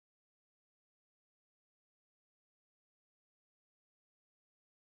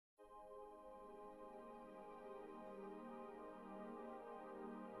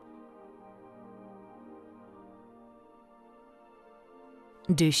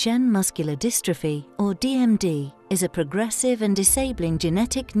Duchenne muscular dystrophy, or DMD, is a progressive and disabling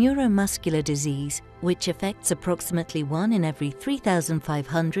genetic neuromuscular disease which affects approximately 1 in every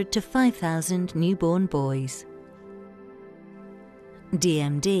 3,500 to 5,000 newborn boys.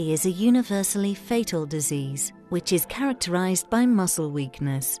 DMD is a universally fatal disease which is characterized by muscle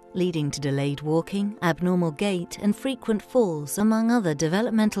weakness, leading to delayed walking, abnormal gait, and frequent falls, among other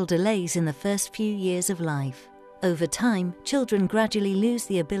developmental delays in the first few years of life. Over time, children gradually lose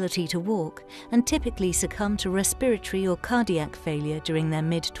the ability to walk and typically succumb to respiratory or cardiac failure during their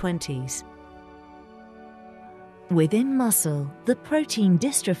mid-20s. Within muscle, the protein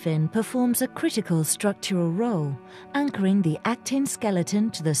dystrophin performs a critical structural role, anchoring the actin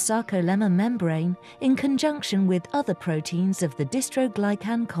skeleton to the sarcolemma membrane in conjunction with other proteins of the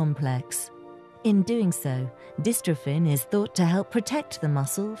dystroglycan complex. In doing so, dystrophin is thought to help protect the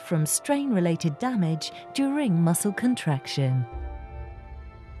muscle from strain-related damage during muscle contraction.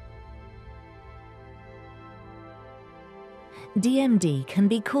 DMD can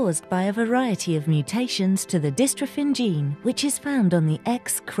be caused by a variety of mutations to the dystrophin gene, which is found on the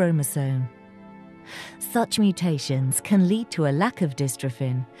X chromosome. Such mutations can lead to a lack of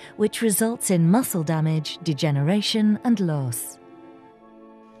dystrophin, which results in muscle damage, degeneration, and loss.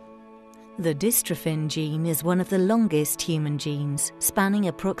 The dystrophin gene is one of the longest human genes, spanning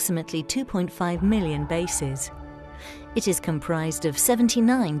approximately 2.5 million bases. It is comprised of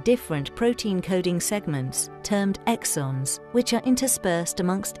 79 different protein coding segments, termed exons, which are interspersed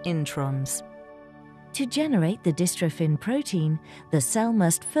amongst introns. To generate the dystrophin protein, the cell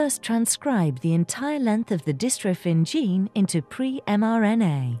must first transcribe the entire length of the dystrophin gene into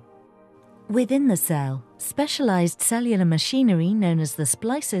pre-mRNA. Within the cell, specialized cellular machinery known as the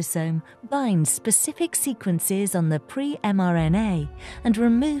spliceosome binds specific sequences on the pre-mRNA and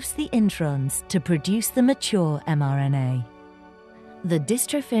removes the introns to produce the mature mRNA. The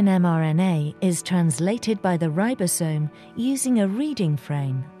dystrophin mRNA is translated by the ribosome using a reading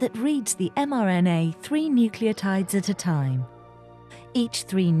frame that reads the mRNA 3 nucleotides at a time. Each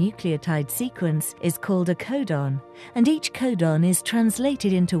 3 nucleotide sequence is called a codon, and each codon is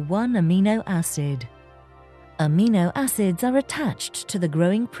translated into 1 amino acid. Amino acids are attached to the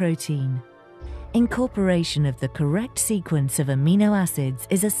growing protein. Incorporation of the correct sequence of amino acids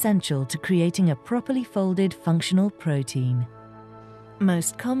is essential to creating a properly folded functional protein.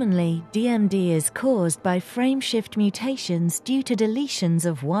 Most commonly, DMD is caused by frameshift mutations due to deletions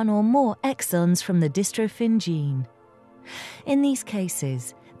of 1 or more exons from the dystrophin gene. In these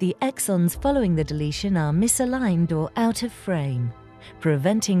cases, the exons following the deletion are misaligned or out of frame,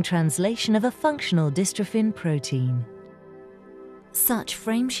 preventing translation of a functional dystrophin protein. Such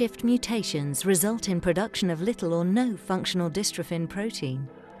frameshift mutations result in production of little or no functional dystrophin protein.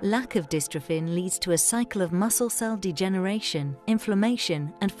 Lack of dystrophin leads to a cycle of muscle cell degeneration,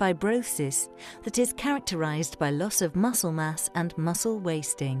 inflammation, and fibrosis that is characterized by loss of muscle mass and muscle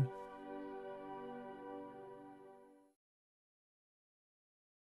wasting.